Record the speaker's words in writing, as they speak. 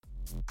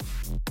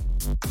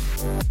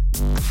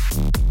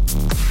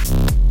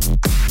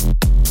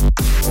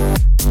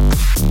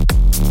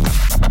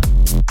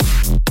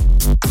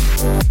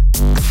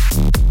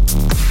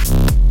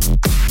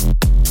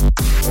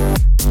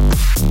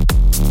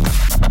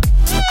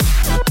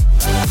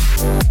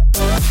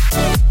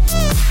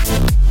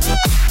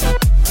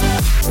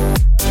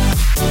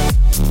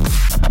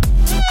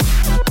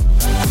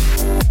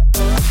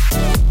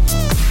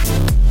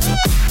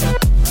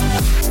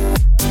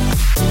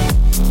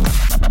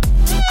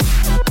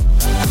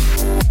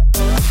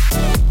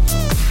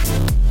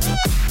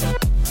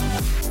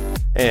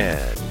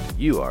And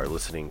you are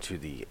listening to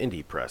the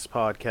Indie Press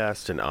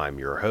Podcast, and I'm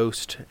your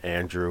host,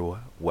 Andrew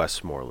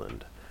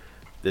Westmoreland.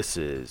 This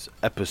is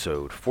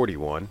episode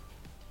 41.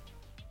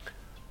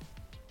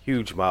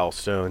 Huge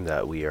milestone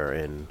that we are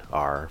in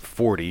our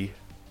 40s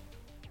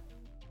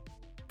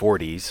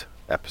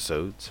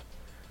episodes.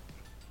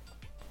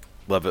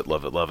 Love it,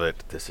 love it, love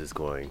it. This is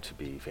going to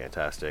be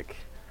fantastic.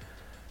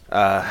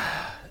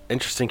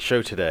 Interesting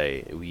show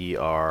today. We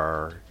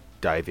are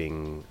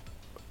diving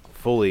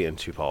fully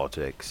into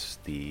politics.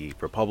 The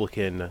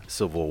Republican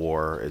Civil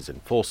War is in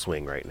full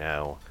swing right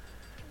now.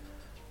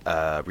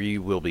 We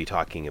will be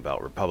talking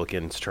about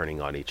Republicans turning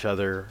on each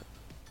other.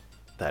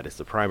 That is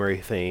the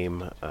primary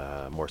theme.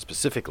 More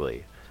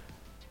specifically,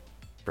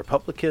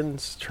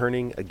 Republicans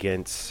turning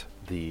against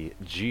the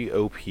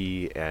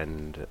GOP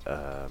and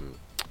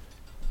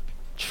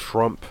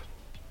Trump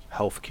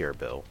healthcare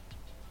bill,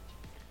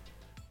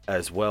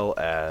 as well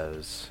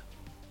as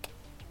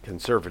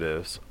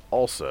conservatives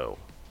also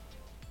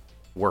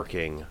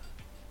working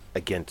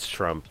against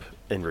Trump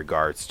in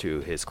regards to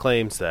his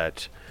claims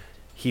that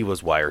he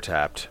was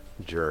wiretapped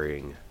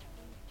during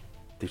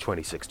the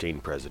 2016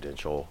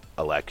 presidential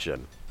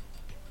election.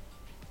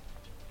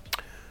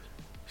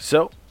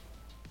 So,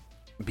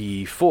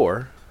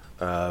 before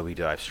we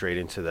dive straight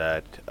into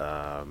that,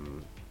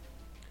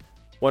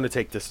 want to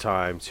take this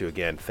time to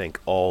again thank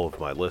all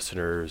of my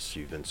listeners.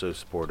 You've been so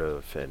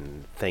supportive,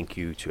 and thank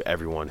you to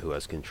everyone who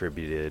has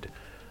contributed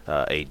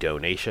a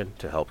donation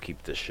to help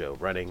keep this show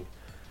running.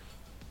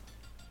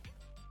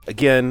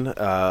 Again,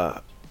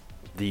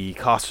 the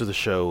cost of the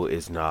show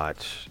is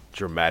not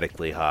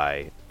dramatically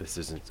high. This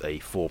isn't a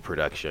full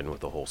production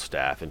with a whole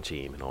staff and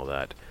team and all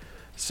that.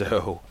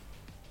 So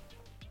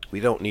we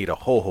don't need a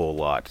whole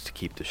lot to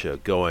keep the show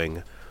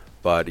going.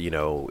 But, you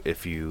know,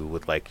 if you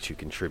would like to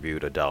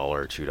contribute $1,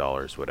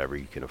 $2, whatever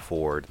you can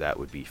afford, that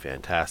would be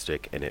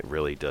fantastic. And it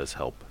really does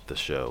help the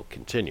show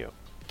continue.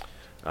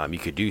 You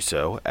could do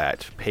so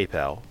at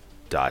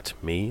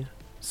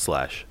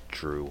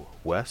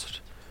paypal.me/DrewWest.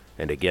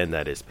 And again,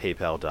 that is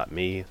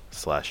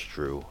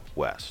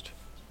paypal.me/DrewWest.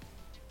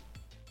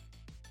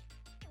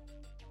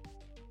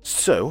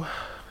 So,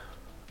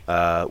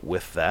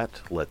 with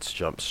that, let's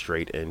jump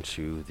straight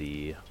into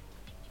the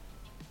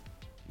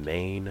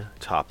main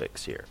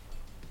topics here.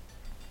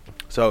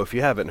 So, if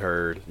you haven't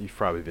heard, you've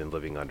probably been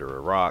living under a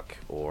rock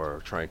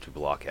or trying to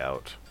block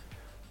out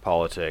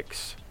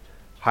politics.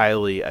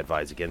 Highly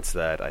advise against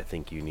that. I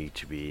think you need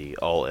to be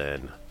all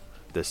in.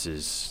 This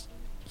is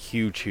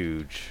huge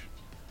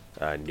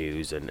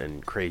news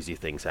and crazy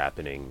things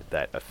happening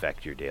that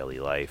affect your daily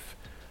life.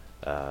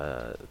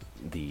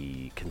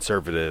 The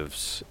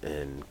conservatives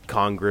in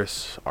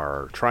Congress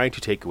are trying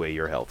to take away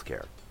your health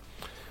care.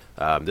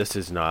 This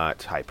is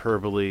not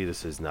hyperbole.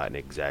 This is not an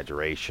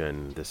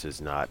exaggeration. This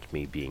is not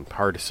me being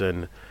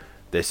partisan.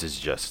 This is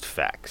just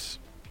facts.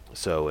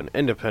 So an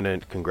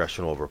independent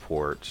congressional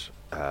report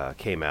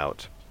came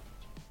out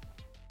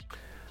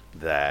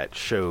that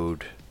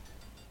showed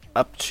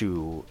up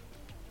to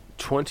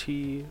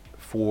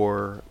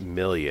 24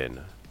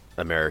 million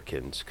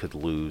Americans could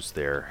lose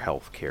their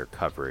health care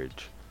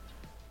coverage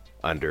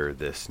under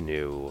this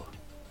new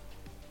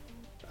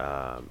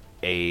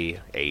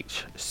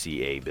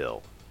AHCA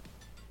bill.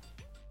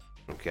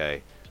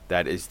 Okay,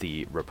 that is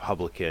the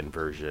Republican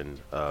version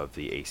of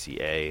the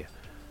ACA.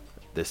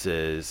 This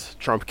is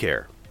Trump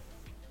Care.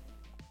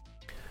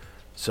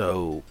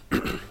 So,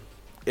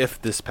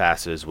 if this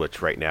passes,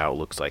 which right now it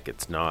looks like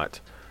it's not,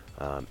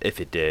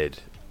 if it did,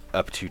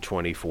 up to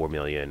 24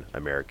 million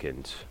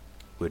Americans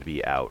would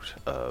be out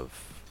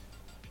of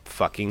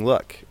fucking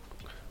luck.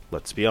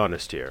 Let's be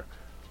honest here.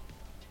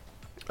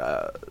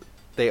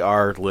 They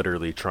are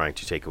literally trying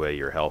to take away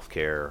your health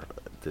care.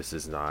 This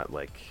is not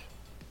like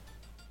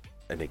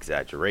an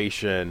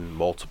exaggeration,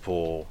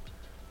 multiple.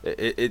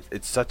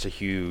 It's such a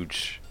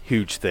huge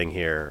thing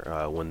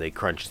here when they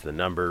crunched the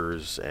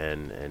numbers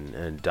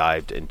and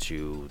dived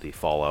into the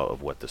fallout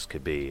of what this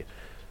could be.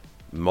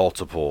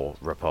 Multiple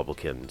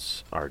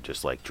Republicans are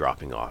just like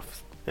dropping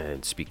off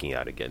and speaking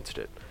out against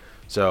it.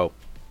 So,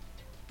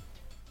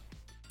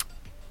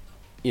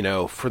 you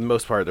know, for the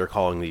most part, they're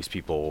calling these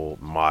people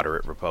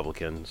moderate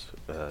Republicans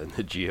in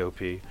the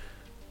GOP.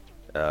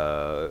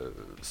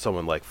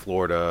 Someone like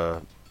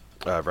Florida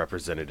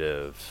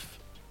Representative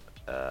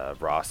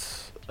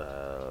Ross,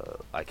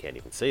 I can't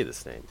even say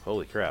this name.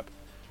 Holy crap.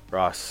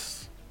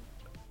 Ross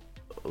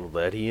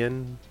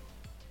Ledian?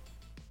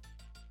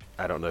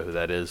 I don't know who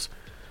that is.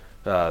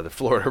 the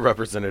Florida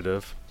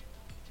representative.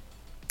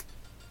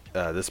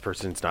 This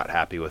person's not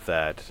happy with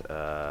that.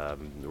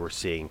 We're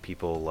seeing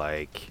people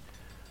like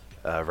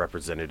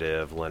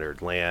Representative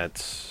Leonard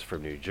Lance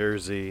from New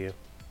Jersey.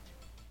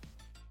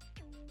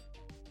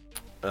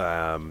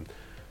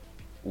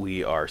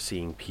 We are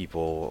seeing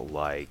people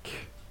like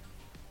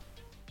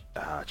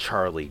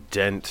Charlie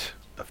Dent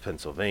of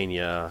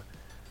Pennsylvania,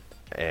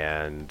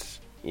 and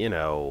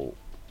the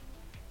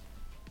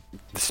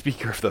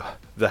Speaker of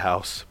the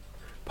House,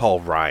 Paul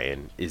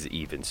Ryan, is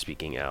even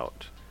speaking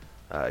out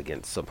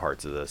against some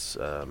parts of this.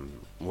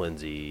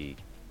 Lindsey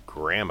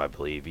Graham, I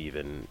believe,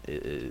 even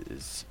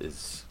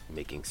is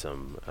making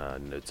some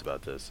notes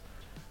about this.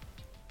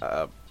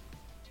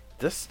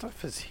 This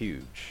stuff is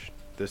huge.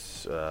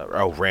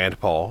 Rand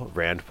Paul.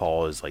 Rand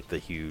Paul is like the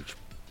huge,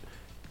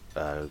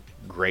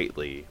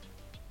 greatly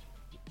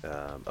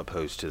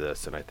opposed to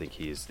this, and I think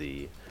he's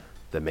the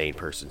main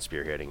person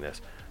spearheading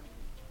this.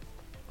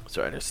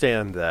 So I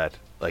understand that,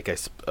 like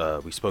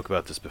we spoke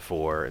about this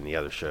before in the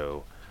other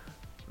show,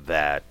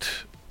 that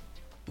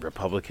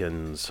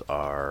Republicans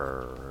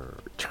are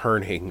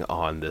turning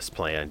on this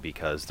plan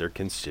because their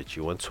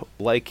constituents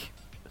like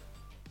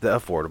the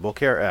Affordable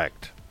Care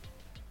Act.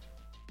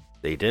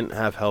 They didn't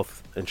have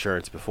health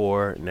insurance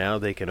before. Now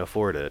they can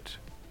afford it.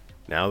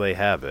 Now they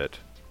have it.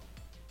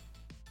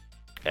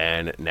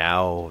 And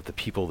now the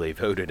people they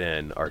voted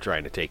in are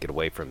trying to take it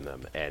away from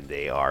them, and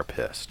they are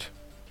pissed.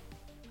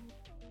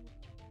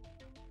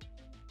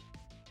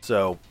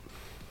 So,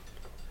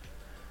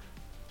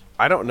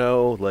 I don't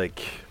know,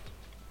 like,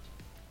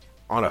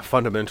 on a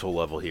fundamental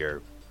level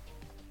here,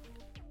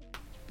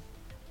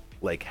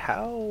 like,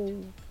 how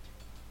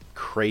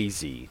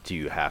crazy do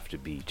you have to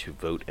be to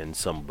vote in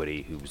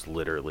somebody who's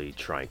literally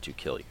trying to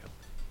kill you?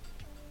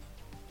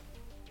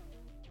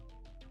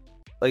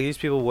 Like, these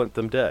people want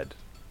them dead.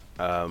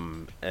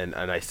 And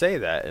I say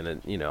that,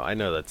 and I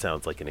know that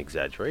sounds like an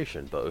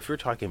exaggeration, but if you're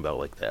talking about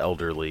like the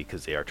elderly,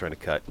 because they are trying to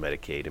cut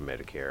Medicaid and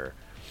Medicare,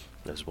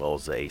 as well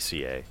as the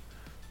ACA,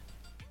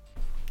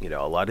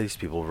 a lot of these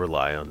people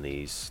rely on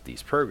these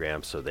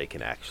programs so they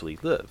can actually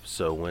live.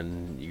 So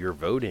when you're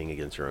voting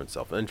against your own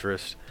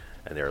self-interest,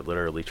 and they're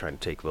literally trying to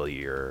take away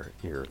your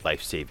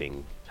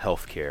life-saving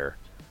health care,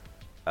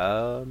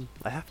 I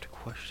have to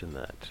question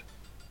that.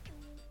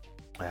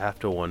 I have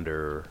to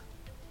wonder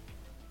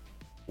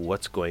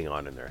what's going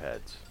on in their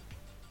heads.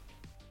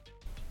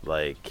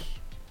 Like,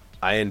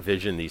 I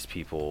envision these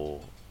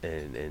people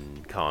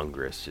in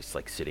Congress just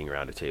like sitting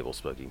around a table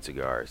smoking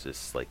cigars,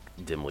 this like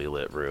dimly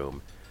lit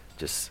room,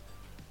 just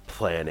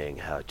planning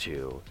how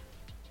to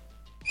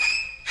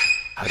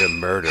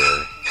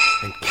murder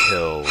and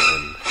kill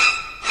and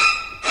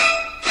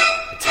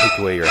take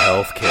away your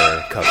health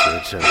care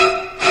coverage, and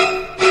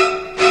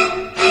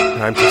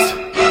I'm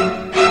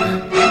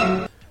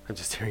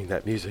just hearing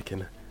that music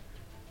and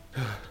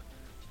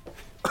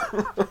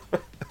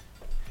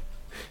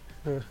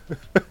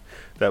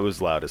that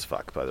was loud as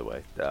fuck, by the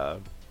way.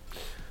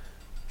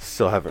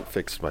 Still haven't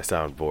fixed my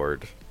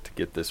soundboard to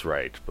get this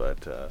right,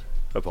 but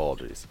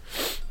apologies.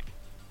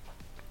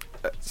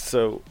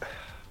 So,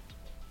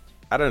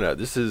 I don't know.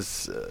 This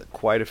is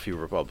quite a few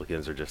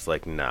Republicans are just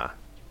like, nah,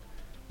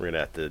 we're gonna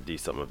have to do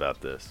something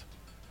about this.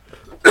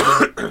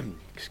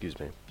 Excuse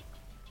me.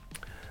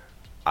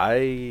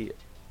 I'm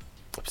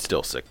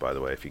still sick, by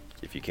the way,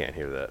 if you can't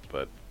hear that,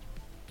 but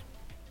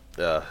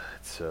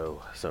it's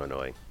so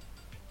annoying.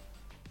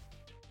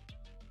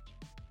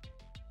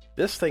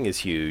 This thing is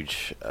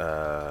huge.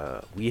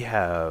 We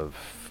have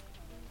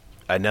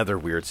another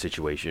weird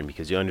situation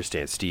because you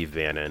understand Steve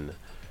Bannon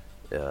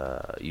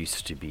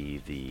used to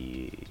be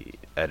the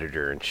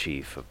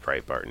editor-in-chief of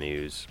Breitbart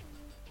News.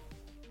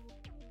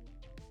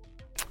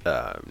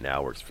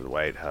 Now works for the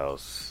White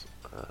House,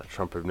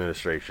 Trump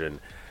administration,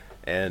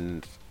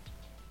 and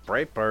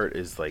Breitbart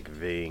is like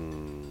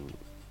being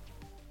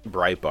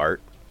Breitbart,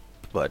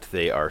 but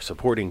they are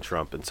supporting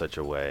Trump in such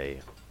a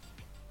way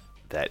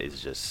that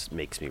is just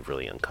makes me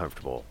really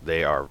uncomfortable.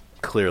 They are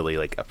clearly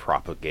like a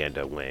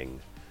propaganda wing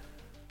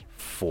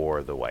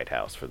for the White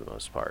House for the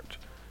most part.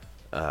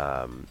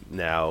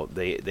 Now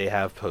they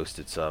have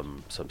posted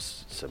some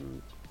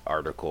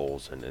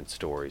articles and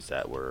stories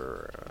that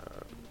were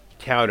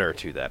counter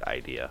to that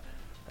idea,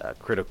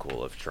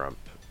 critical of Trump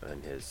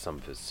and some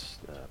of his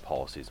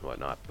policies and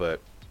whatnot.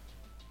 But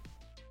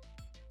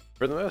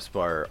for the most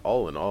part,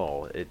 all in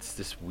all, it's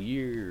this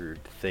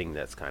weird thing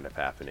that's kind of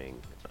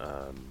happening,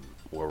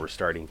 where we're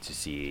starting to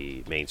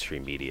see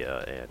mainstream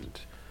media and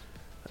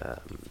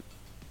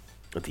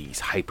these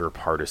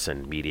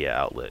hyper-partisan media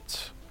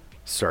outlets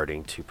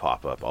starting to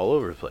pop up all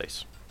over the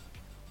place.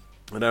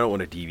 And I don't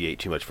want to deviate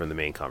too much from the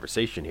main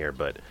conversation here,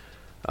 but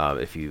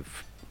if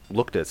you've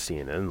looked at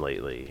CNN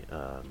lately,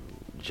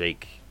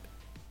 Jake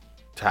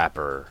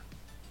Tapper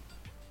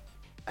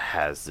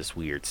has this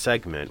weird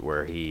segment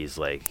where he's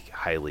like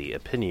highly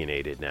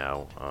opinionated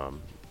now.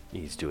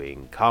 He's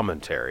doing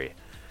commentary,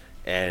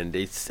 and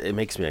it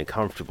makes me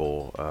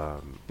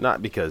uncomfortable.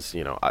 Not because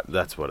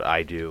that's what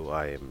I do.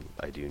 I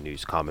do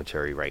news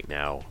commentary right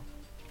now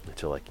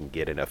until I can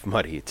get enough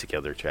money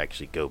together to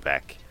actually go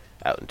back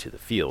out into the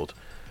field.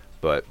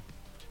 But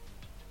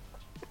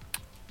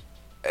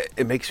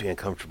it makes me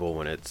uncomfortable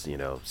when it's,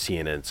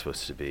 CNN's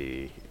supposed to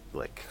be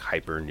like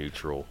hyper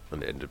neutral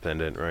and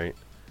independent, right?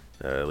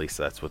 At least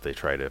that's what they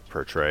try to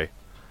portray.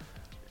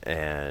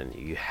 And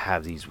you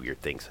have these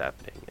weird things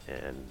happening,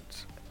 and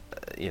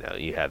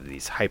you have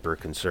these hyper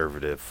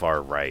conservative,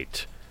 far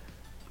right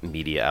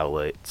media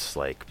outlets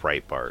like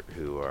Breitbart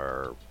who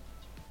are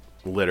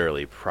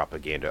literally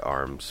propaganda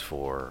arms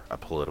for a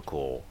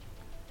political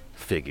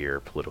figure,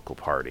 political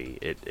party.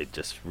 It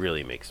just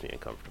really makes me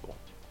uncomfortable.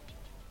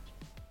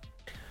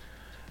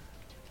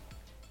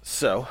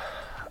 So,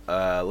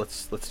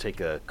 let's take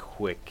a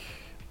quick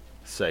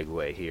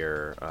segue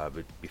here,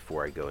 but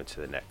before I go into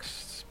the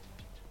next,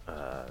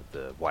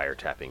 the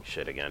wiretapping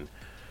shit again.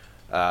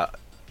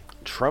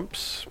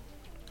 Trump's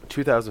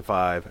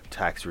 2005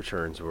 tax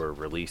returns were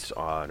released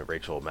on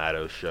Rachel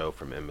Maddow's show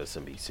from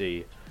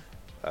MSNBC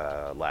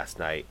last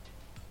night.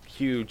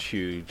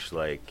 Huge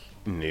like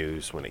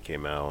news when it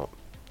came out.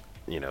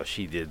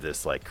 She did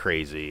this like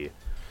crazy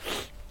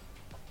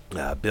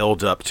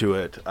build up to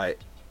it.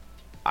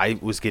 I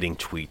was getting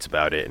tweets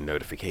about it and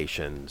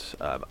notifications.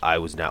 I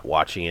was not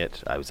watching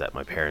it. I was at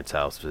my parents'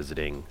 house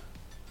visiting,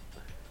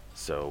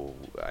 so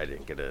I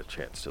didn't get a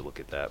chance to look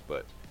at that.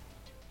 But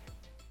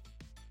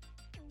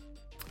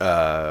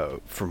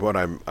from what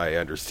I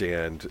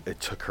understand, it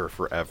took her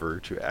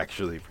forever to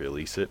actually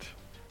release it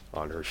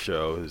on her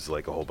show. It was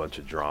like a whole bunch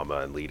of drama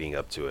and leading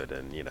up to it,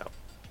 and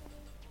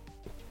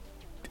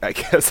I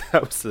guess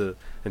that was the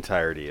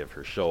entirety of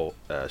her show.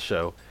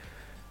 So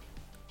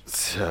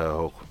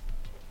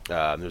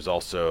there's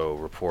also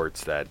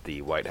reports that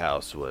the White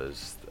House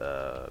was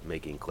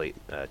making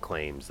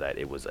claims that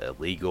it was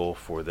illegal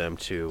for them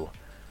to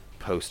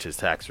post his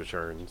tax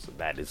returns.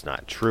 That is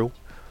not true.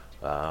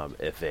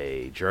 If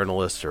a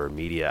journalist or a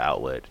media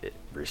outlet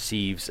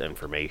receives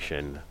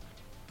information,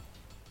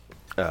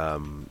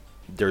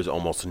 there's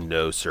almost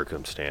no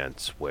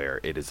circumstance where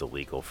it is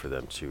illegal for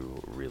them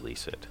to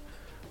release it.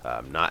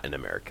 Not in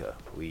America.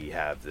 We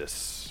have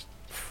this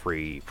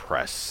free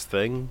press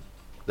thing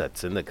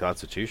that's in the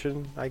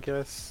Constitution, I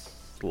guess.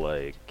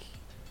 Like,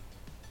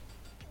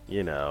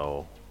 it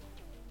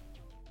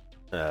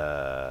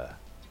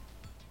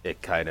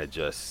kind of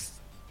just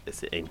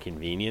is an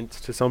inconvenience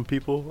to some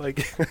people, I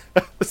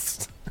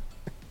guess.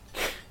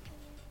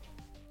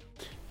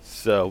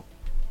 So,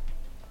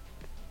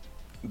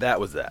 that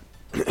was that.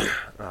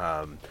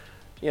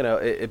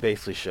 It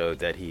basically showed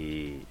that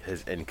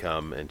his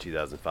income in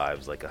 2005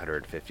 was like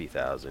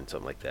 150,000,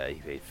 something like that.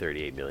 He paid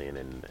 38 million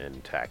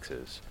in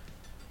taxes.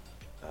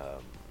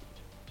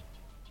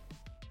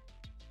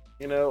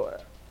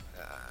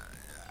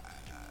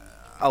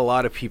 A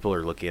lot of people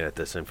are looking at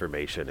this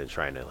information and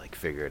trying to like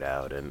figure it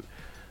out, and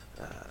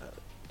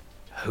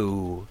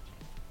who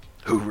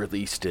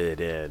released it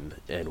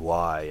and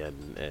why,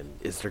 and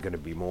is there going to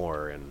be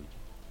more? And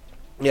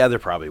yeah, there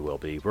probably will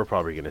be. We're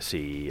probably going to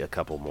see a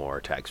couple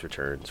more tax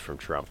returns from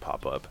Trump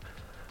pop up.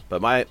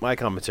 But my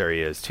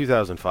commentary is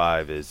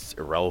 2005 is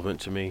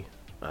irrelevant to me.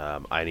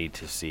 I need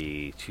to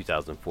see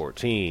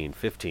 2014,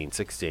 15,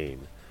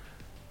 16.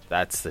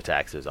 That's the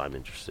taxes I'm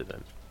interested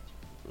in.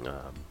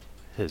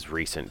 His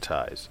recent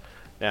ties.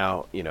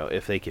 Now,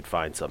 if they could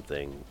find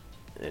something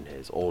in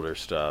his older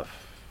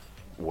stuff,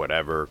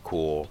 whatever,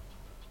 cool.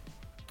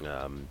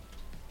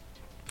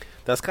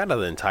 That's kind of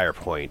the entire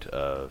point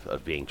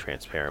of being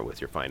transparent with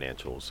your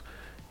financials.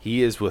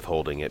 He is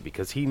withholding it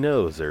because he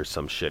knows there's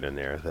some shit in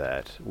there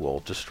that will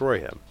destroy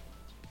him.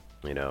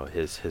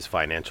 His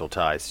financial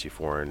ties to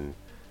foreign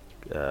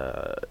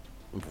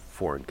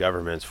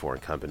governments, foreign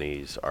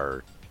companies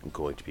are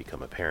going to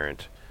become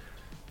apparent,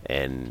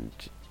 and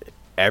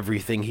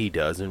everything he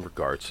does in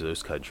regards to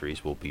those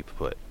countries will be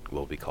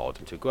called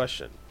into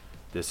question.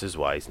 This is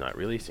why he's not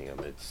releasing them.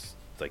 It's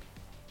like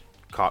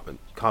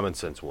common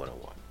sense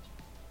 101.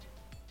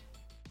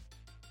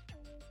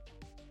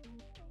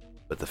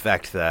 But the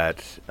fact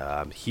that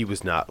he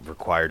was not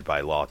required by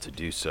law to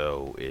do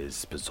so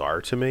is bizarre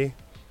to me.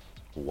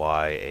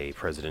 Why a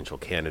presidential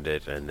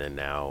candidate and then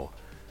now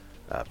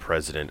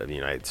president of the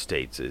United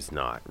States is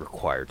not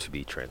required to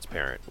be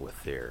transparent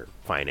with their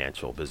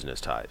financial business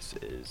ties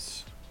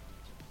is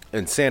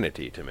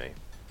insanity to me.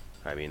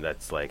 I mean,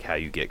 that's like how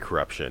you get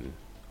corruption.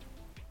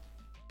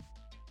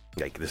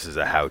 Like, this is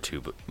a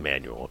how-to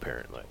manual,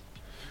 apparently.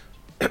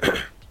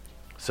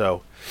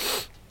 So,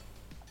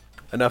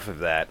 enough of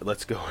that.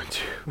 Let's go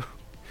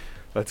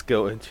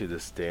into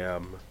this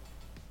damn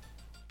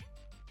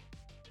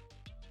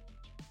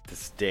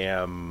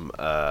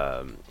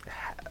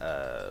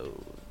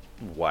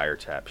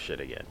wiretap shit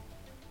again.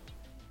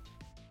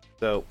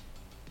 So,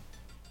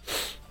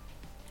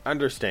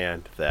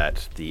 understand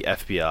that the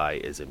FBI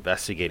is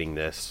investigating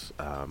this.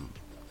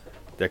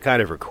 They're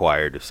kind of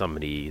required if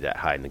somebody that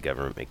high in the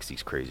government makes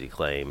these crazy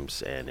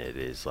claims, and it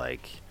is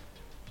like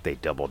they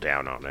double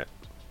down on it.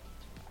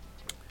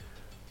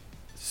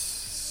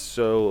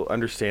 So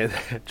understand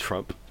that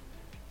Trump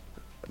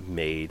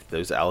made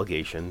those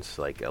allegations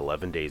like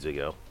 11 days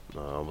ago,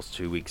 almost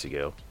 2 weeks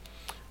ago,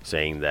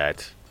 saying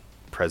that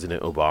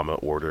President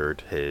Obama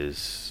ordered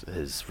his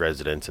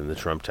residence in the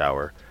Trump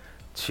Tower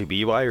to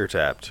be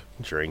wiretapped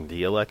during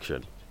the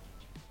election.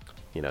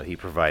 He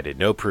provided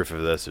no proof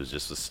of this. It was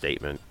just a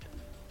statement.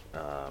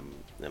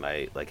 And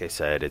like I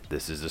said,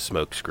 this is a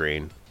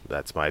smokescreen.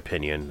 That's my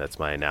opinion. That's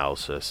my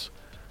analysis.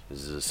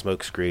 This is a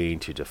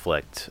smokescreen to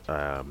deflect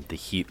the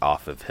heat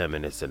off of him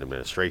and his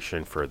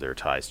administration for their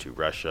ties to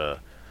Russia.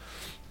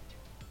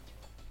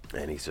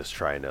 And he's just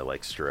trying to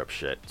stir up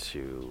shit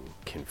to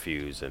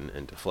confuse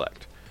and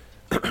deflect.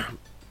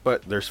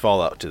 But there's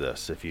fallout to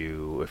this. If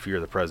you're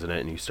the president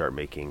and you start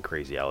making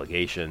crazy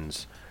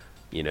allegations,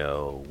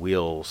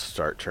 wheels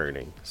start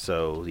turning.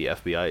 So the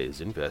FBI is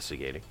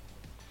investigating.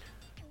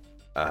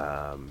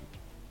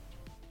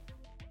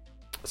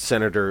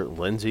 Senator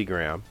Lindsey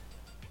Graham,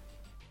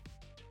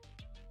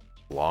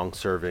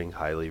 long-serving,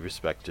 highly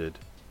respected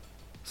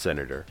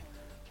senator,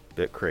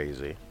 bit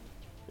crazy,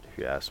 if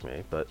you ask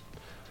me, but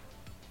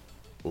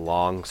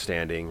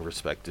long-standing,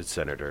 respected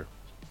senator,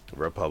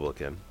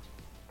 Republican,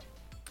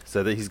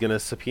 said that he's going to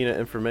subpoena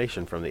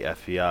information from the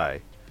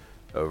FBI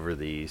over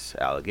these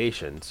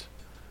allegations,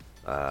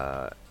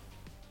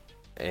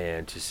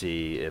 and to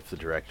see if the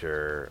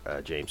director,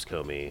 James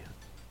Comey,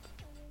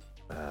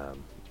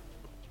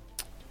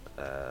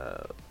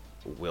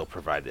 will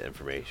provide the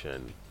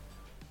information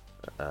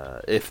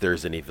if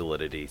there's any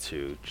validity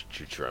to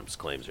Trump's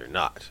claims or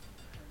not.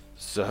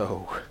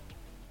 So,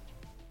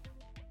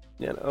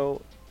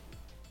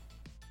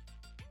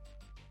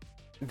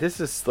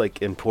 this is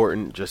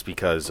important just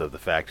because of the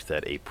fact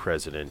that a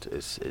president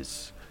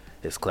is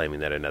claiming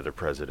that another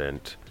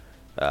president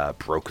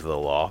broke the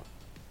law.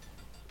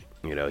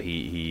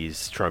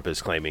 Trump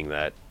is claiming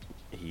that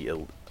he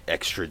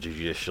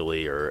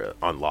extrajudicially or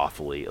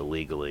unlawfully,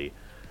 illegally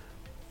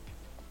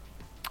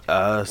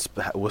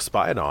was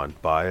spied on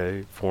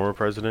by former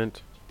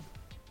President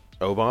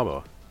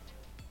Obama.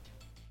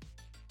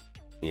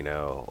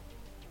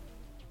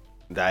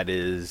 That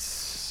is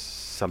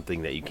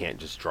something that you can't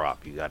just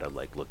drop. You gotta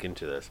look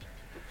into this.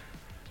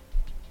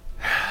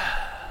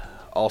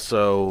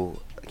 Also,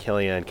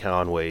 Kellyanne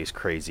Conway's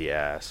crazy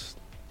ass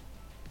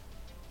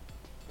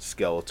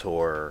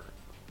Skeletor,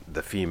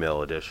 the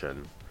female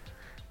edition,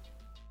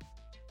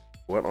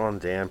 went on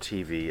damn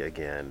TV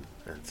again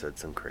and said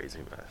some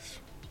crazy mess.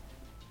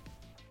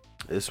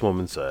 This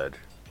woman said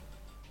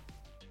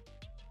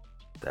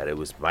that it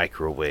was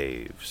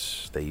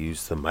microwaves. They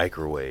used the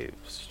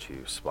microwaves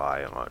to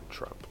spy on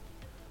Trump.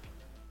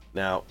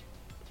 Now,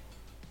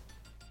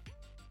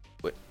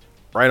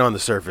 right on the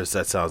surface,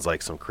 that sounds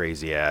like some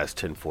crazy ass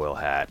tinfoil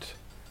hat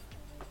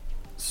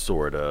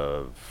sort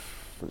of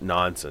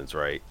nonsense,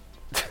 right?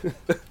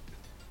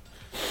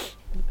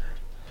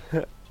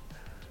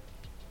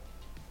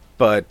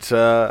 But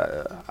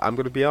I'm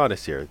going to be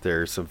honest here.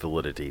 There's some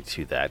validity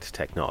to that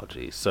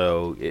technology.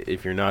 So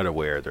if you're not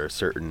aware, there are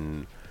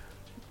certain,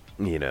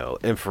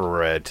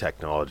 infrared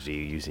technology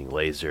using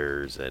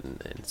lasers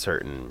and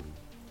certain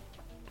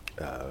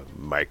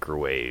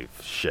microwave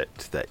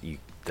shit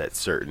that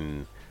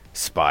certain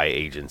spy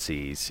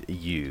agencies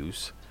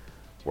use,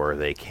 where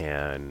they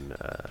can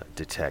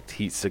detect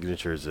heat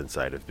signatures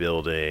inside of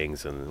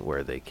buildings, and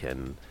where they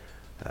can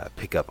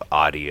pick up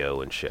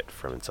audio and shit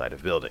from inside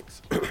of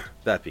buildings.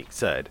 That being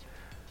said,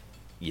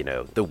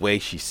 the way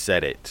she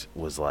said it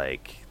was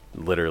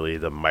literally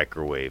the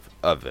microwave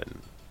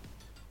oven.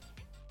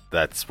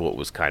 That's what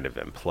was kind of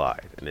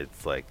implied. And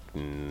it's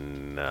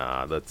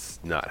nah, that's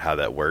not how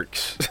that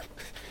works.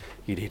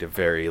 You need a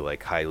very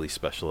highly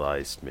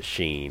specialized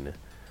machine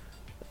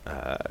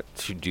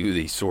to do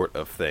these sort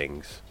of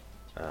things.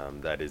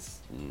 That is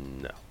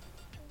no.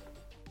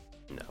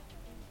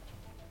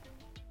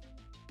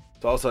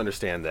 To also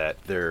understand that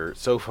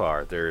so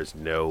far there is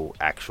no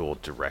actual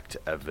direct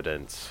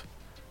evidence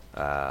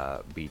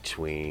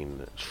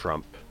between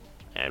Trump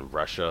and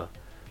Russia.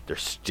 There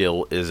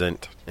still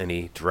isn't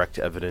any direct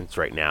evidence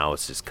right now.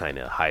 It's just kind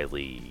of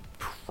highly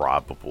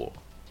probable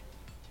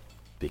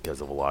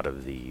because of a lot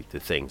of the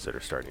things that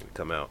are starting to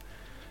come out.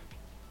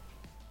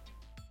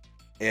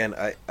 And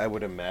I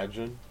would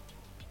imagine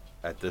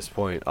at this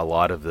point a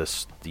lot of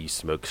these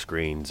smoke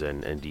screens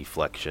and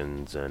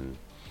deflections and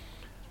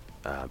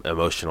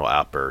emotional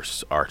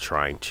outbursts are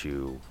trying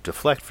to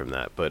deflect from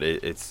that, but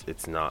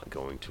it's not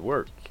going to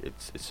work.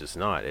 It's just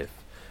not.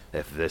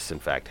 If this in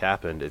fact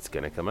happened, it's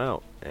going to come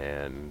out,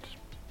 and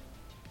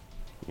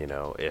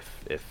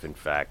if in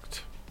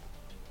fact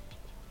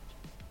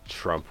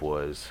Trump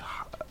was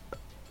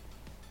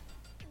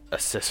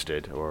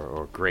assisted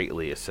or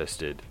greatly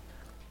assisted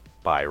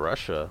by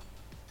Russia,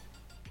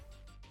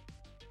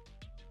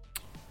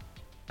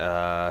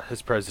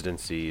 his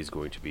presidency is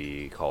going to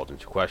be called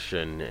into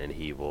question, and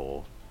he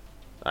will,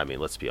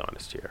 let's be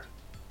honest here,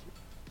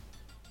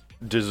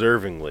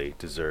 deservingly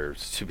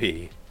deserves to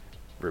be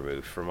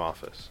removed from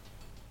office.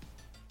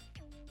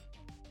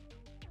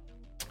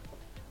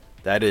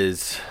 That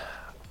is,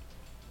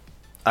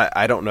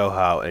 I don't know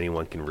how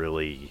anyone can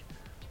really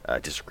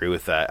disagree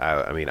with that.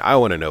 I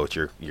want to know what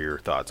your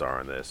thoughts are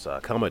on this.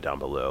 Comment down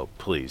below,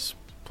 please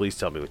Please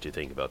tell me what you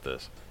think about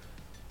this.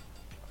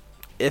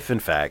 If, in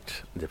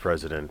fact, the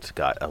president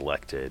got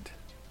elected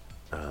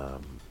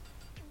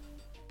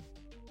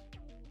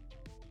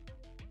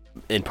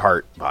in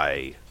part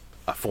by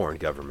a foreign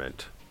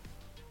government,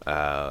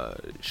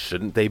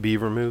 shouldn't they be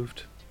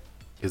removed?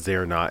 Because they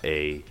are not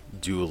a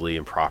duly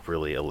and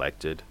properly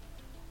elected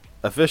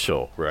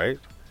official, right?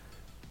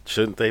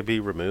 Shouldn't they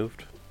be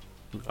removed?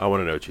 I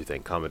want to know what you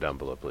think. Comment down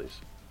below, please.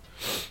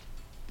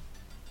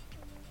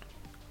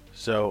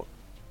 So,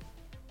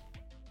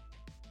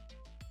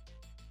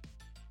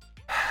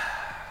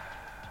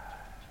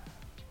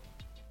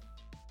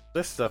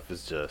 this stuff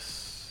is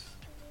just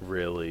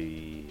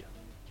really...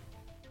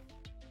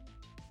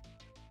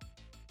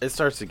 It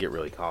starts to get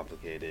really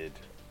complicated.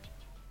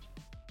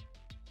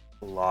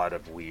 A lot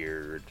of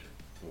weird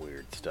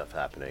stuff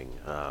happening.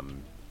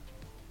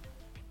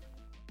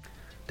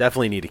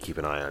 Definitely need to keep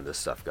an eye on this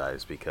stuff,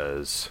 guys,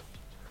 because,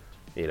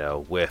 you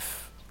know,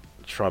 with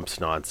Trump's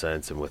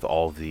nonsense and with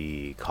all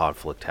the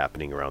conflict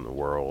happening around the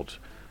world,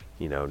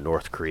 you know,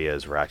 North Korea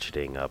is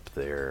ratcheting up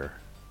their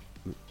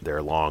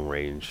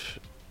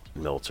long-range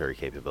military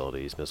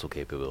capabilities, missile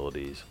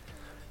capabilities.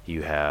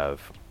 You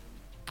have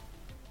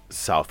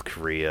South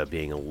Korea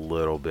being a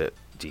little bit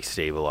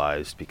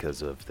destabilized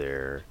because of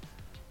their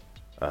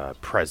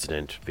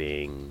president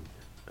being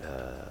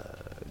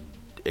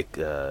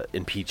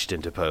impeached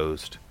and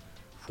deposed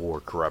for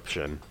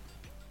corruption.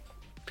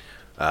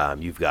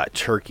 You've got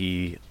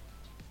Turkey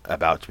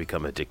about to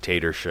become a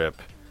dictatorship.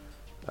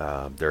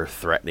 They're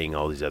threatening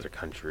all these other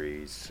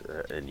countries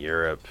in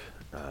Europe.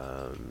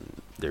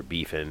 They're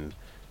beefing.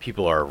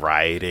 People are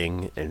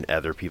rioting in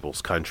other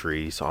people's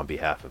countries on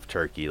behalf of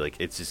Turkey. Like,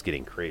 it's just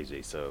getting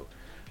crazy. So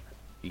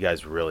you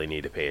guys really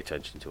need to pay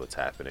attention to what's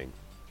happening,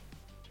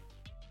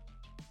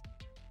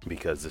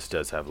 because this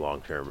does have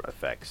long-term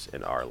effects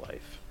in our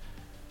life.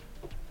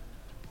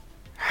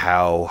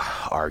 How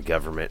our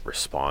government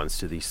responds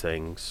to these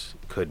things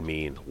could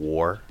mean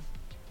war.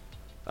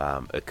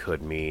 It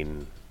could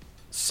mean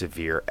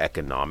severe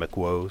economic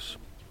woes.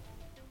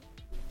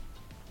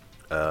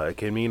 It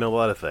can mean a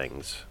lot of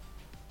things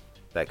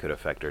that could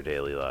affect our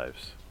daily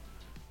lives.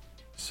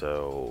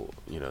 So,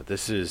 you know,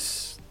 this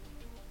is...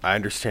 I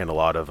understand a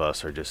lot of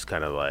us are just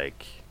kind of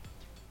like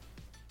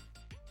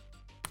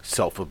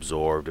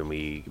self-absorbed, and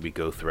we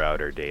go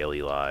throughout our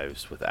daily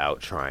lives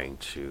without trying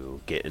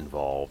to get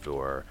involved,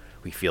 or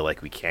we feel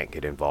like we can't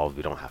get involved,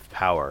 we don't have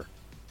power.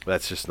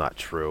 That's just not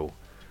true.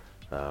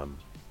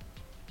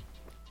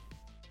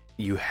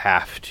 You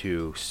have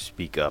to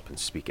speak up and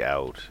speak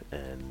out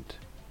and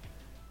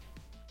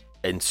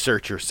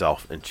insert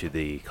yourself into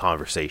the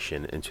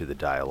conversation, into the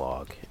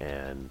dialogue,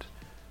 and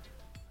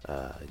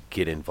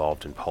get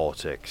involved in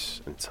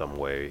politics in some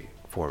way,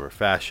 form, or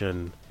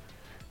fashion.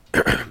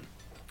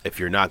 If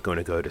you're not going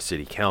to go to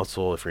city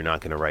council, if you're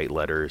not going to write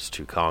letters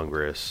to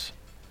Congress,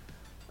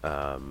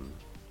 then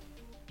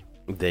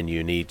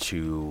you need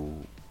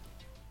to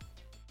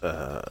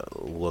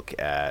look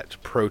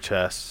at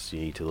protests.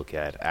 You need to look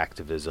at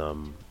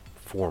activism,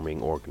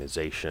 forming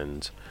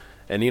organizations.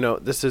 And, you know,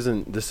 this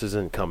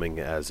isn't coming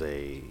as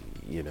a,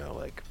 you know,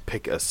 like,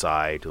 pick a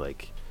side,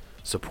 like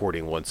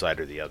supporting one side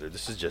or the other.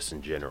 This is just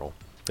in general,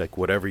 like,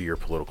 whatever your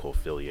political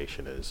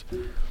affiliation is.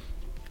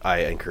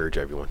 I encourage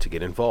everyone to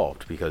get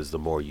involved, because the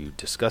more you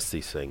discuss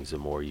these things, the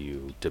more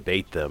you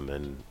debate them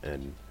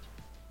and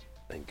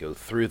go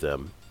through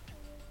them,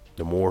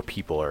 the more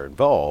people are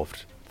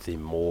involved, the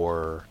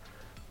more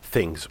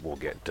things will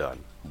get done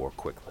more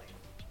quickly,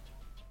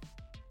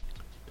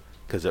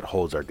 because it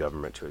holds our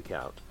government to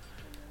account.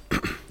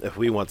 If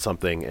we want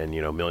something and,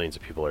 you know, millions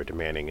of people are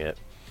demanding it,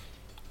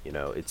 you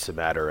know, it's a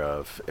matter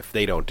of, if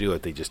they don't do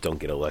it, they just don't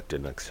get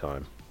elected next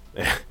time.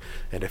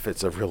 And if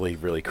it's a really,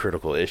 really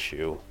critical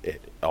issue,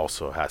 it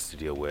also has to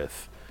deal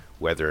with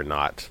whether or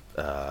not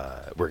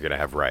we're going to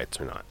have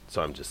riots or not.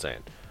 So I'm just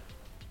saying,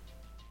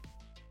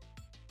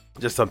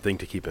 just something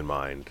to keep in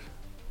mind.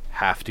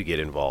 Have to get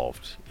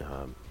involved.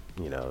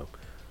 You know,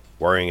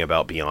 worrying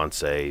about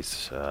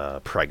Beyonce's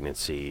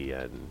pregnancy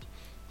and,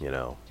 you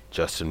know,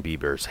 Justin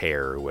Bieber's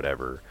hair or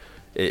whatever,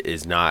 it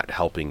is not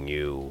helping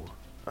you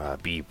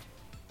be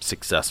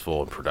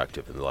successful and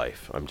productive in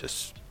life. I'm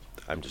just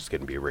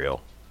going to be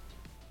real.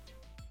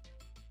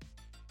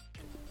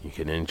 You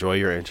can enjoy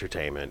your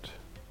entertainment,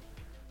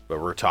 but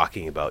we're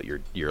talking about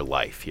your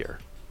life here.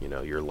 You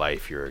know, your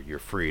life, your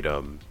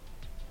freedom,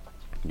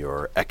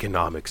 your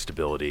economic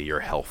stability, your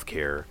health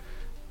care.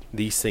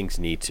 These things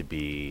need to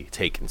be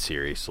taken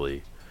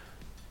seriously,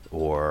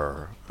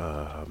 or,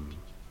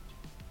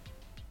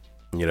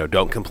 you know,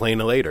 don't complain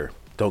later.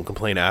 Don't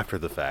complain after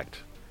the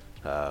fact,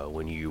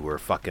 when you were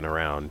fucking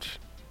around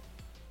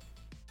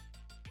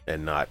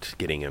and not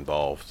getting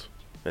involved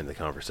in the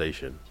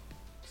conversation.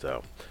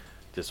 So,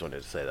 just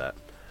wanted to say that.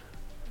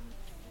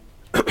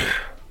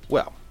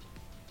 Well,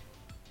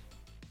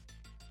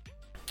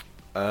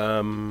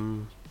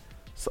 so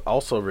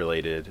also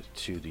related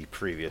to the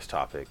previous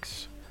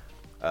topics,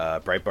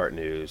 Breitbart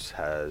News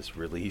has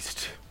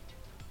released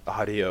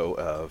audio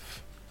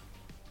of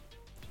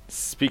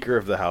Speaker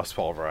of the House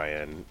Paul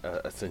Ryan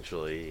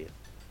essentially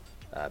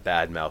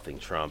bad mouthing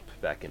Trump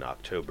back in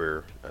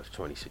October of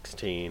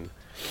 2016.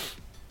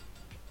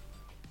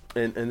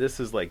 And this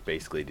is like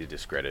basically to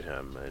discredit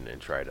him and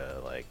try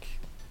to like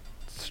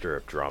stir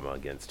up drama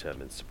against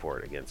him and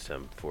support against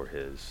him for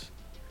his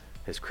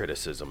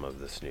criticism of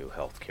this new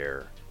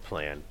healthcare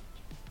plan.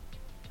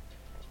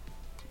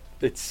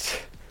 It's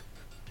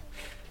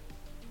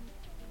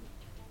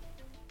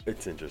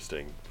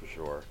interesting for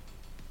sure.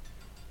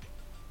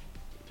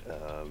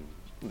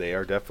 They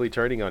are definitely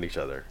turning on each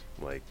other.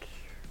 Like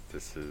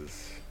this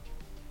is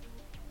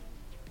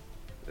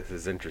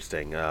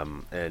interesting.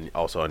 And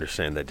also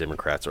understand that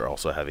Democrats are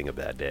also having a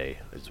bad day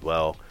as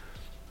well.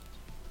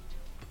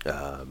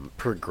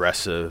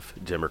 Progressive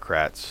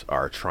Democrats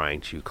are trying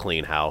to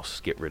clean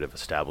house, get rid of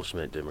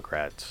establishment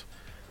Democrats.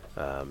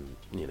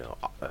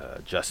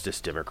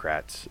 Justice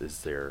Democrats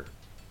is their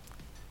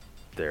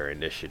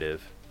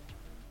initiative,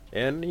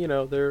 and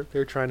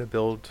they're trying to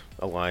build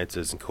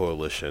alliances and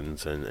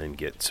coalitions and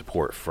get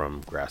support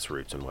from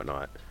grassroots and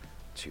whatnot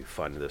to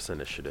fund this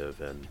initiative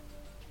and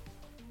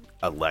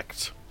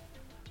elect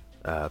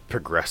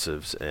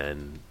progressives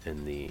in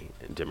the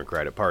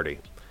Democratic Party.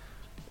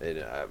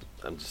 And,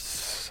 I'm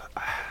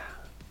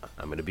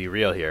going to be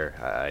real here.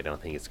 I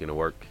don't think it's going to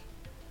work.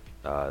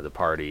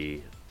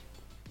 The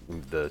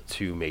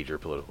two major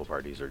political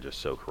parties are just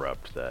so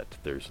corrupt that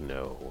there's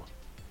no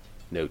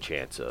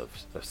chance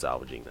of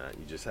salvaging that.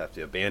 You just have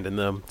to abandon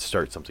them,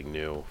 start something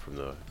new from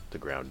the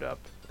ground up,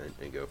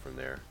 and go from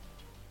there.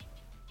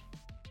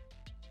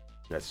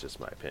 That's just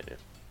my opinion.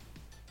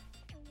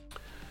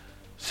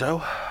 So,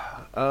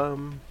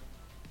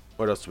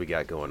 what else do we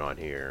got going on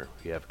here?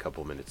 We have a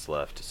couple minutes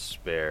left to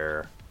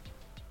spare.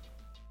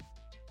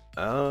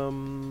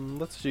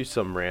 Let's do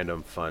some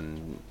random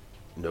fun,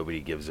 nobody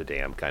gives a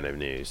damn kind of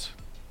news.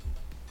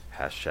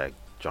 Hashtag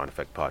John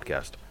Effect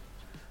Podcast.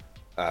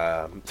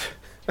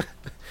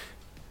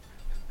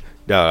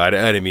 No, I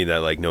didn't mean that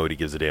like nobody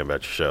gives a damn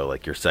about your show,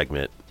 like your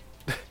segment.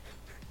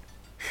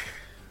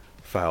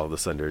 File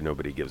this under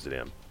nobody gives a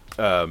damn.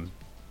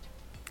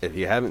 If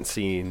you haven't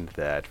seen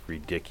that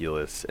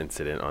ridiculous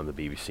incident on the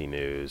BBC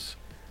News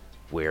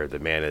where the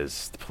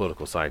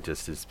political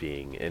scientist is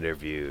being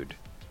interviewed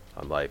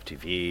on live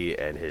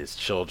TV and his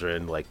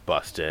children like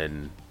bust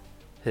in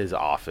his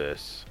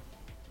office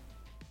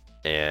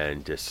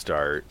and just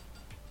start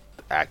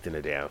acting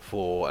a damn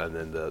fool, and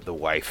then the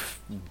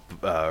wife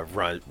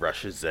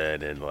rushes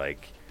in and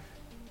like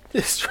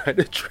is trying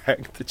to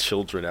drag the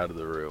children out of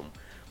the room,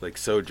 like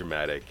so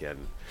dramatic.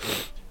 And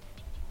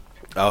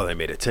they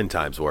made it 10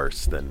 times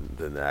worse than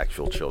the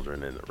actual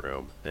children in the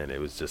room, and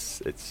it's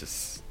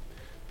just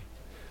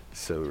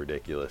so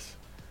ridiculous.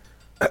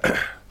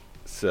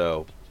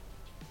 So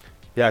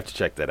you have to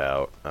check that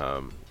out.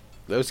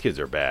 Those kids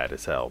are bad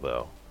as hell,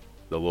 though.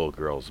 The little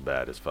girl's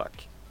bad as fuck.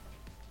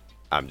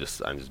 I'm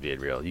just being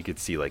real. You could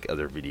see like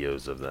other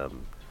videos of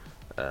them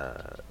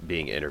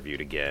being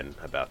interviewed again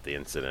about the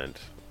incident,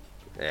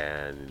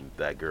 and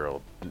that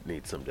girl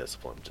needs some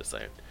discipline. Just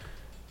saying.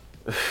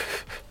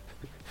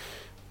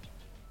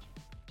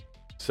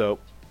 So,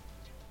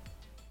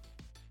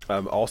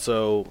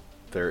 also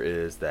there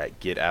is that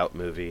Get Out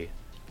movie.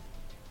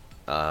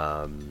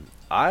 I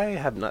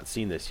have not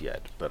seen this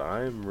yet, but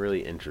I'm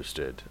really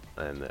interested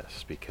in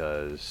this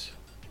because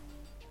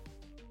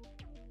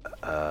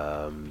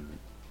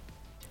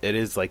it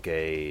is like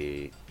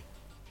a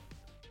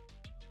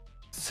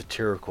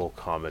satirical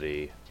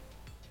comedy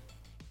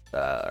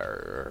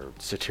or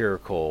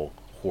satirical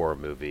horror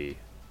movie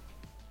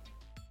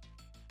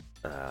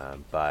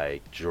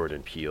by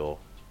Jordan Peele.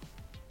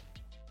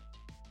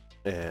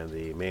 And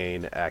the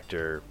main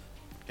actor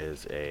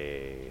is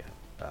a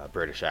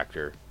British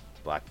actor,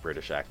 black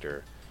British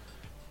actor.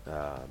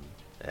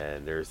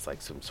 And there's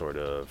like some sort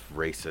of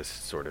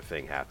racist sort of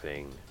thing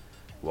happening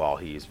while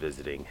he's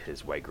visiting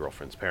his white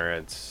girlfriend's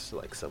parents,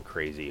 like some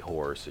crazy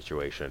horror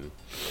situation.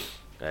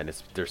 And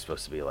they're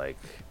supposed to be like,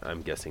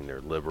 I'm guessing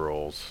they're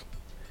liberals.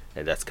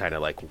 And that's kind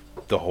of like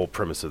the whole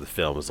premise of the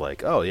film is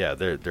like, oh yeah,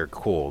 they're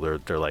cool.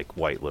 They're like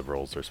white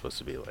liberals. They're supposed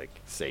to be like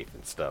safe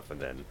and stuff.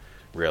 And then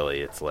really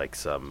it's like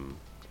some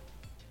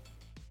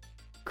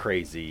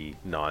crazy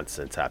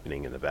nonsense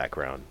happening in the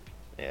background.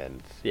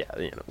 And yeah,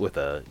 with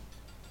a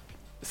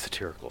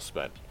satirical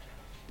spin.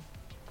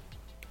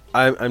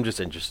 I'm just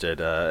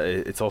interested.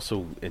 It's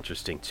also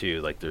interesting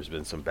too. Like, there's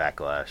been some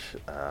backlash.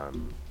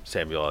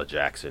 Samuel L.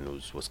 Jackson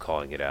was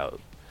calling it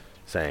out,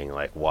 saying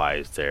like, "Why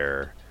is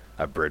there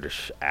a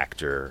British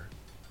actor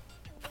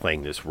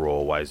playing this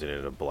role? Why isn't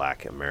it a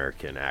Black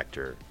American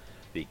actor?"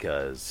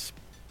 Because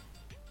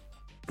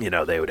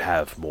they would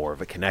have more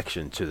of a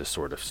connection to the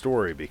sort of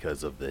story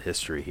because of the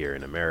history here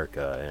in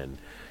America, and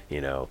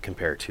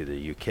compared to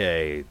the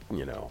UK,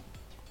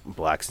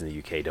 blacks in the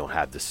UK don't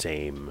have the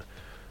same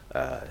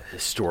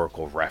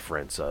historical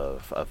reference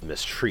of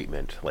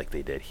mistreatment like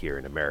they did here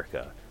in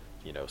America.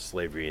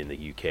 Slavery in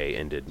the UK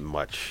ended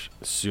much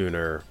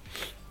sooner,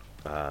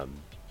 and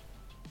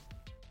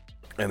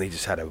they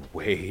just had a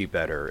way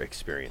better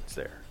experience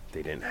there.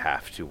 They didn't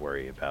have to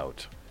worry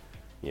about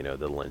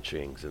the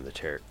lynchings and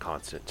the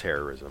constant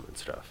terrorism and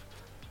stuff.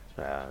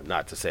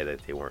 Not to say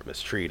that they weren't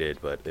mistreated,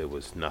 but it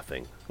was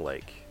nothing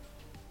like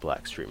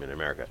blacks' treatment in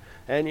America.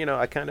 And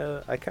I kind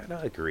of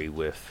agree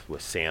with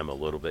Sam a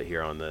little bit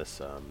here on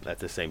this. At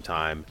the same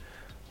time,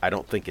 I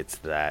don't think it's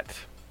that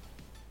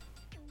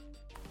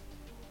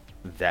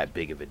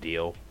big of a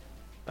deal.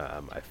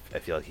 I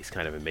feel like he's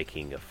kind of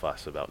making a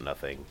fuss about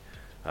nothing.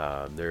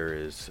 There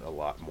is a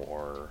lot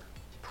more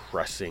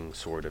pressing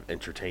sort of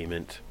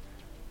entertainment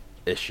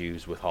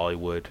issues with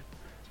Hollywood,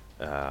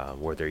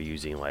 where they're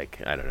using like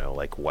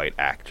white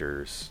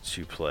actors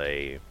to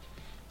play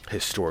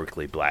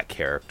historically black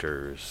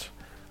characters.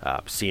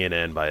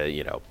 CNN,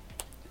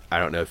 I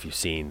don't know if you've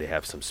seen, they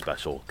have some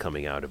special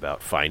coming out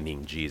about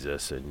finding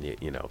Jesus, and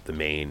the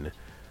main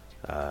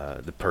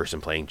the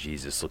person playing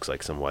Jesus looks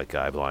like some white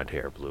guy, blonde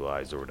hair, blue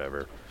eyes, or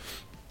whatever,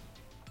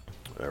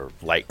 or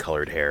light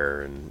colored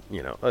hair, and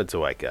it's a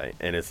white guy.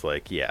 And it's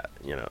like,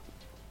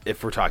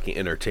 if we're talking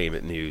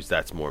entertainment news,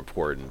 that's more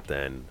important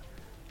than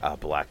a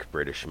black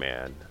British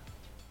man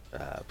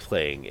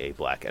playing a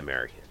black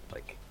American.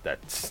 Like,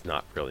 that's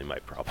not really my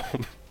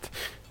problem.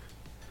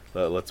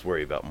 But let's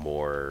worry about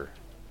more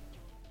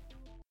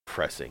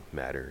pressing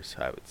matters,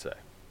 I would say.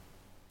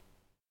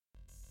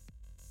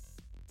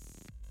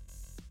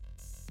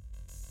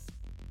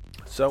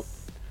 So,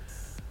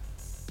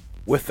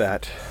 with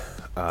that,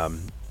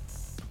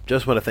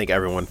 just want to thank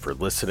everyone for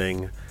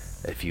listening.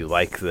 If you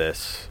like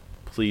this,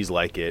 please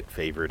like it,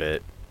 favorite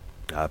it.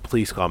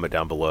 Please comment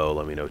down below.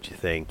 Let me know what you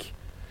think.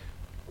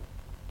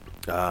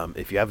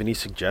 If you have any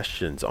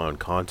suggestions on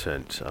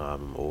content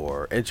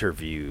or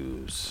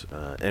interviews,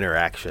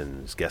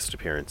 interactions, guest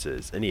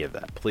appearances, any of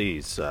that,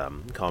 please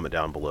comment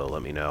down below.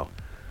 Let me know.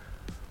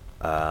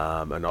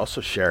 And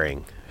also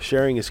sharing.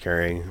 Sharing is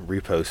caring.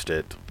 Repost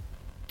it.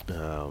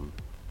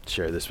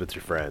 Share this with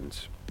your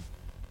friends.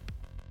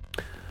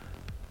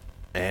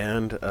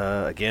 And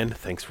again,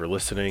 thanks for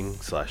listening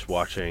 /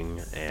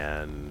 watching,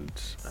 and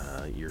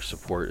your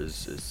support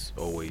is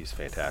always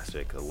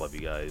fantastic. I love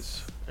you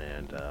guys,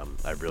 and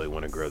I really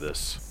want to grow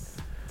this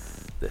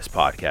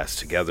podcast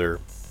together.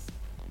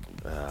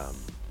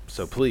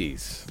 So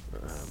please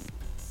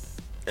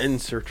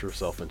insert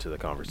yourself into the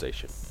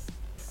conversation.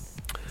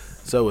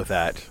 So with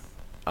that,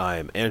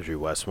 I'm Andrew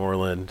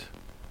Westmoreland,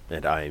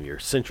 and I am your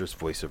centrist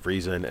voice of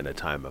reason in a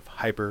time of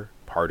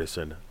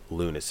hyper-partisan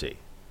lunacy.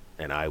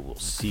 And I will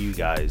see you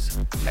guys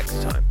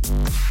next time.